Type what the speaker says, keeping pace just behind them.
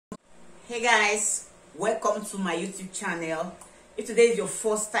Hey guys, welcome to my YouTube channel. If today is your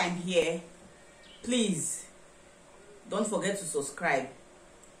first time here, please don't forget to subscribe.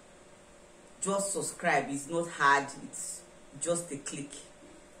 Just subscribe. It's not hard, it's just a click.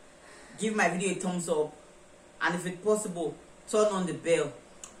 Give my video a thumbs up, and if it's possible, turn on the bell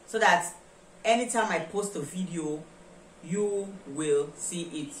so that anytime I post a video you will see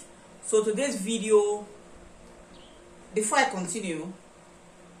it. So today's video, before I continue,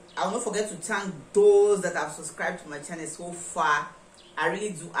 I will not forget to thank those that have subscribed to my channel so far. I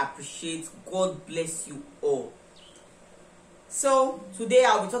really do appreciate. God bless you all. So today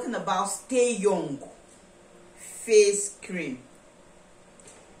I'll be talking about Stay Young face cream.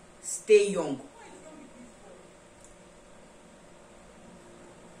 Stay Young.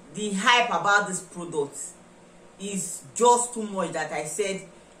 The hype about this product is just too much that I said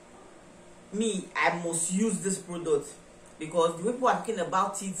I must use this product, because the way people are talking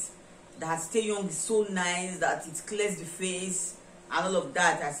about it, that Stay Young is so nice, that it clears the face and all of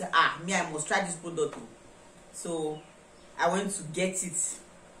that, I said I must try this product too. So I went to get it.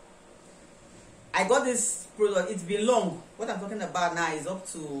 I got this product, it's been long. What I'm talking about now is up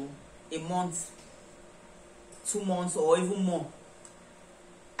to a month, 2 months, or even more.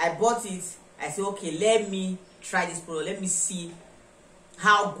 I bought it. I said, okay, let me try this product, let me see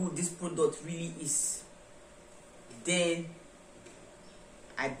how good this product really is. Then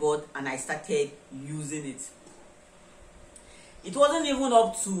I bought and I started using it. It wasn't even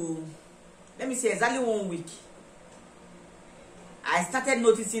up to, let me say, exactly 1 week. I started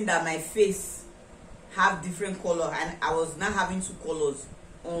noticing that my face have different color, and I was now having 2 colors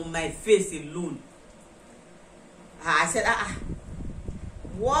on my face alone. I said,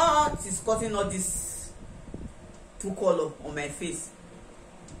 what is causing all this 2 color on my face?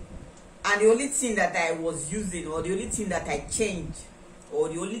 And the only thing that I was using, or the only thing that I changed, or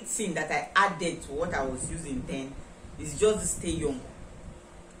the only thing that I added to what I was using then, is just the Stay Young.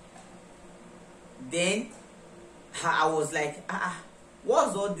 Then I was like,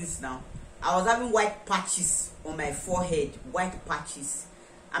 what's all this now? I was having white patches on my forehead, white patches,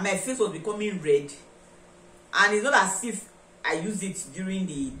 and my face was becoming red. And it's not as if I use it during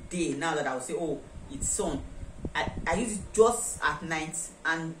the day now that I will say, oh, it's sun. I use it just at night,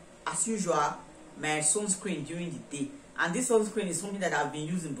 and as usual, my sunscreen during the day. And this sunscreen is something that I've been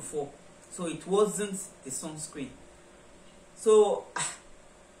using before, so it wasn't the sunscreen. So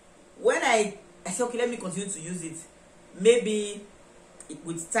when I said, okay, let me continue to use it, maybe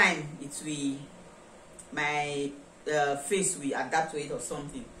with time it will, my face will adapt to it or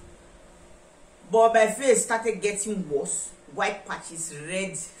something. But my face started getting worse, white patches,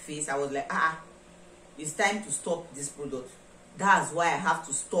 red face. I was like, it's time to stop this product. That's why I have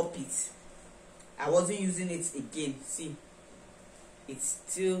to stop it. I wasn't using it again. See, it's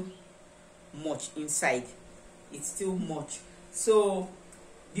still much inside. It's still much. So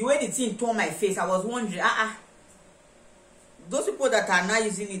the way the thing tore my face, I was wondering, those people that are now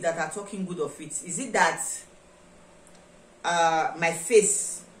using it, that are talking good of it, is it that my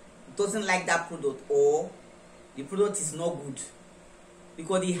face doesn't like that product, or the product is not good?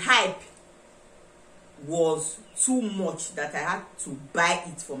 Because the hype was too much that I had to buy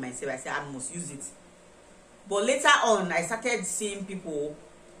it for myself. I said I must use it. But later on, I started seeing people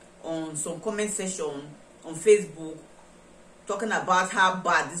on some comment section on Facebook talking about how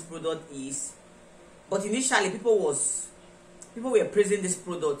bad this product is. But initially people were praising this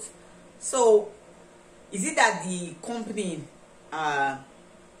product. So is it that the company are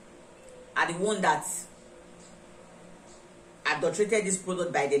the one that adulterated this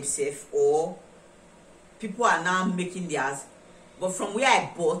product by themselves, or people are now making theirs? But from where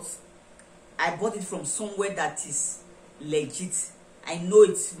I bought it from somewhere that is legit. I know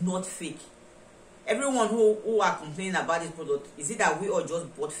it's not fake. Everyone who are complaining about this product, is it that we all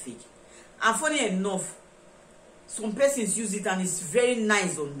just bought fake? And funny enough, some persons use it and it's very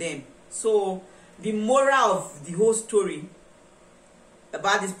nice on them. So the moral of the whole story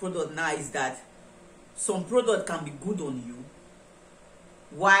about this product now is that some product can be good on you,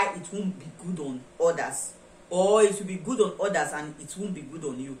 why it won't be good on others, or it will be good on others and it won't be good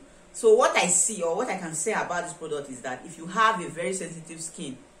on you. So what I see, or what I can say about this product, is that if you have a very sensitive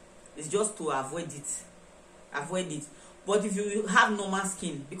skin, it's just to avoid it. But if you have normal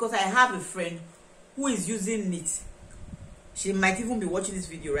skin, because I have a friend who is using it, she might even be watching this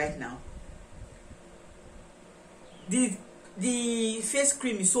video right now. The face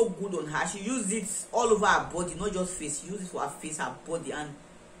cream is so good on her. She uses it all over her body, not just face. She uses it for her face, her body, and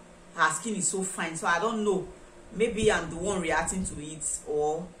her skin is so fine. So I don't know, maybe I'm the one reacting to it,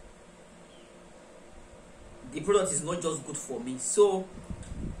 or the product is not just good for me. So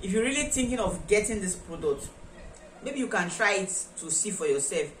if you're really thinking of getting this product, maybe you can try it to see for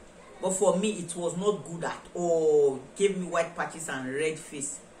yourself. But for me, it was not good at all. Gave me white patches and red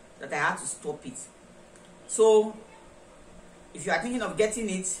face that I had to stop it. So if you are thinking of getting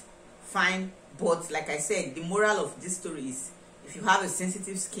it, fine. But like I said, the moral of this story is, if you have a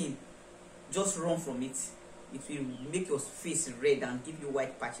sensitive skin, just run from it. It will make your face red and give you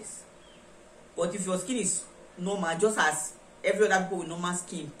white patches. But if your skin is normal, just as every other people with normal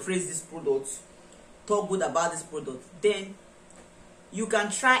skin praise this product, talk good about this product, then you can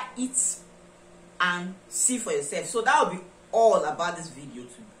try it and see for yourself. So that will be all about this video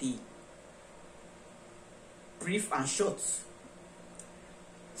today. Brief and short.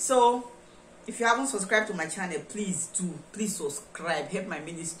 So if you haven't subscribed to my channel, please do. Please subscribe. Help my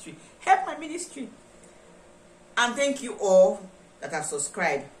ministry. Help my ministry. And thank you all that have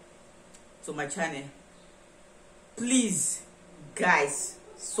subscribed to my channel. Please, guys,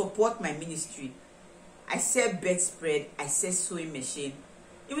 support my ministry. I sell bedspread, I sell sewing machine.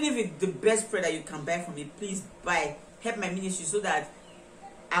 Even if it's the best spread that you can buy from me, please buy. Help my ministry so that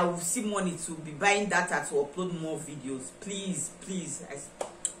I will see money to be buying data to upload more videos. Please, please.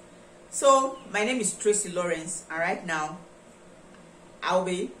 So my name is Tracy Lawrence, and right now I'll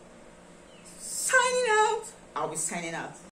be signing out.